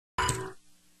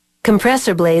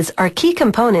Compressor blades are key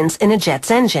components in a jet's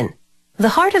engine. The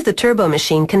heart of the turbo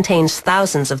machine contains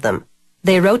thousands of them.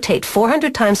 They rotate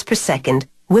 400 times per second,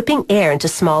 whipping air into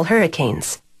small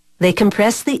hurricanes. They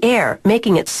compress the air,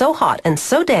 making it so hot and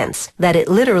so dense that it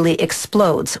literally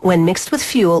explodes when mixed with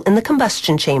fuel in the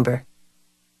combustion chamber.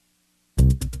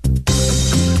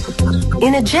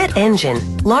 In a jet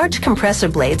engine, large compressor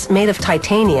blades made of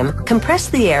titanium compress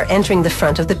the air entering the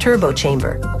front of the turbo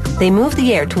chamber. They move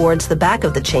the air towards the back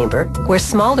of the chamber, where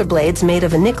smaller blades made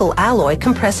of a nickel alloy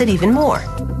compress it even more.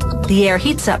 The air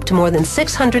heats up to more than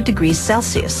 600 degrees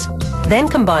Celsius, then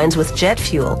combines with jet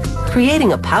fuel,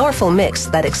 creating a powerful mix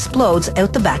that explodes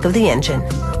out the back of the engine.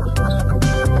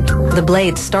 The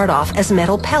blades start off as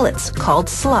metal pellets called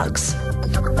slugs.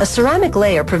 A ceramic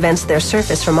layer prevents their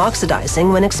surface from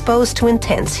oxidizing when exposed to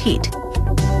intense heat.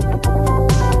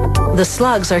 The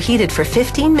slugs are heated for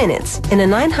 15 minutes in a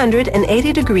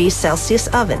 980 degrees Celsius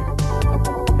oven.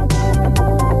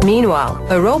 Meanwhile,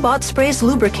 a robot sprays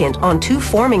lubricant on two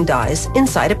forming dies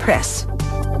inside a press.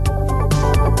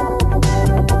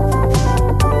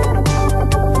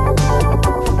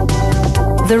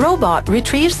 The robot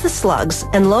retrieves the slugs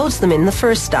and loads them in the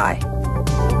first die.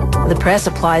 The press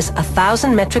applies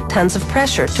 1,000 metric tons of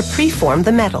pressure to preform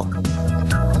the metal.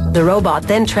 The robot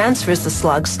then transfers the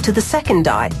slugs to the second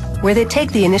die, where they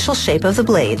take the initial shape of the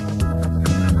blade.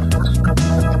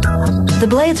 The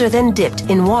blades are then dipped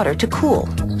in water to cool.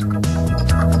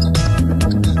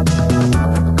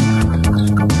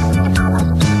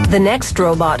 The next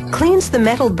robot cleans the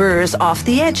metal burrs off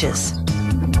the edges.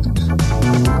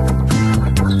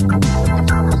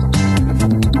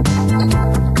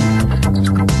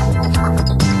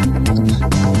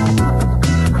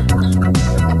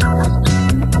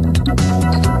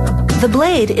 The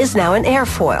blade is now an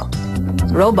airfoil.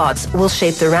 Robots will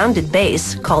shape the rounded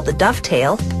base, called the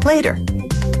dovetail, later.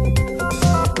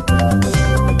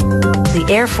 The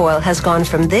airfoil has gone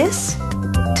from this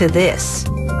to this.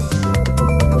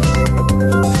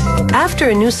 After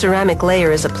a new ceramic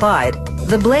layer is applied,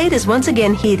 the blade is once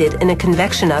again heated in a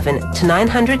convection oven to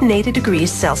 980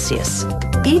 degrees Celsius.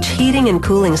 Each heating and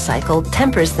cooling cycle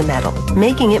tempers the metal,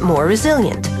 making it more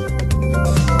resilient.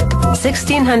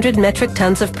 1,600 metric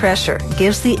tons of pressure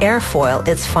gives the airfoil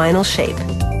its final shape.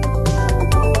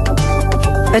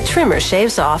 A trimmer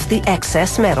shaves off the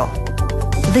excess metal.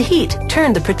 The heat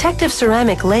turned the protective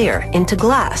ceramic layer into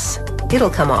glass. It'll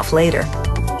come off later.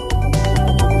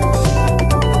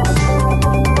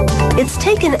 It's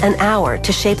taken an hour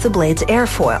to shape the blade's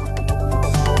airfoil.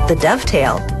 The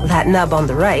dovetail, that nub on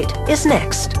the right, is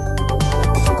next.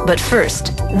 But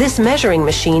first, this measuring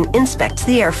machine inspects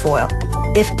the airfoil.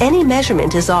 If any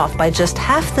measurement is off by just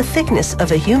half the thickness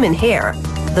of a human hair,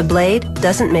 the blade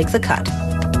doesn't make the cut.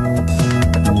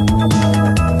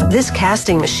 This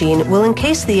casting machine will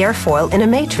encase the airfoil in a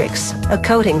matrix, a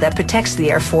coating that protects the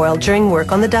airfoil during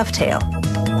work on the dovetail.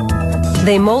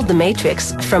 They mold the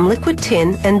matrix from liquid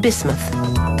tin and bismuth.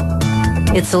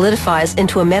 It solidifies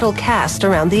into a metal cast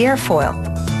around the airfoil.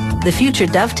 The future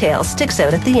dovetail sticks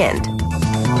out at the end.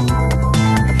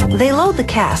 They load the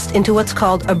cast into what's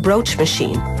called a broach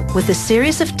machine, with a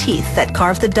series of teeth that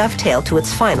carve the dovetail to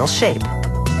its final shape.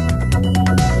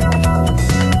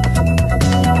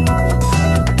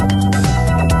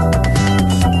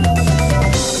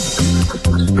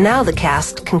 Now the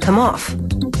cast can come off.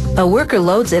 A worker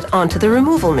loads it onto the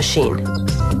removal machine.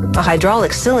 A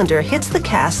hydraulic cylinder hits the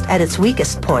cast at its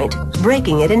weakest point,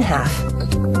 breaking it in half.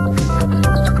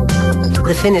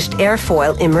 The finished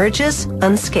airfoil emerges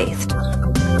unscathed.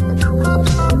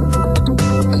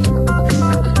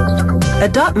 A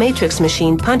dot matrix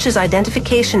machine punches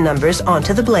identification numbers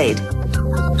onto the blade.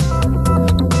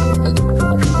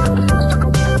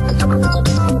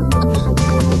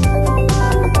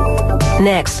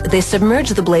 Next, they submerge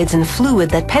the blades in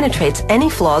fluid that penetrates any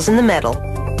flaws in the metal.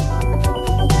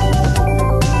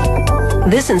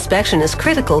 This inspection is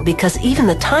critical because even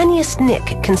the tiniest nick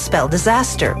can spell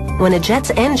disaster when a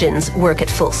jet's engines work at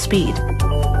full speed.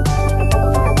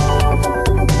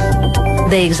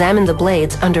 They examine the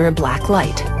blades under a black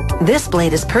light. This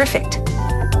blade is perfect.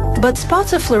 But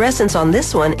spots of fluorescence on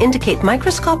this one indicate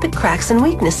microscopic cracks and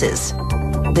weaknesses.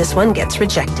 This one gets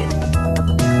rejected.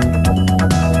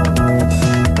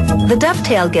 The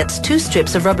dovetail gets 2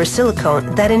 strips of rubber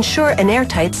silicone that ensure an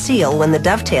airtight seal when the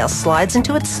dovetail slides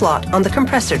into its slot on the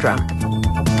compressor drum.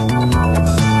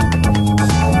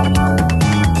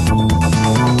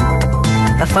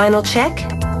 A final check,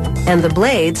 and the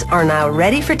blades are now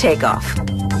ready for takeoff.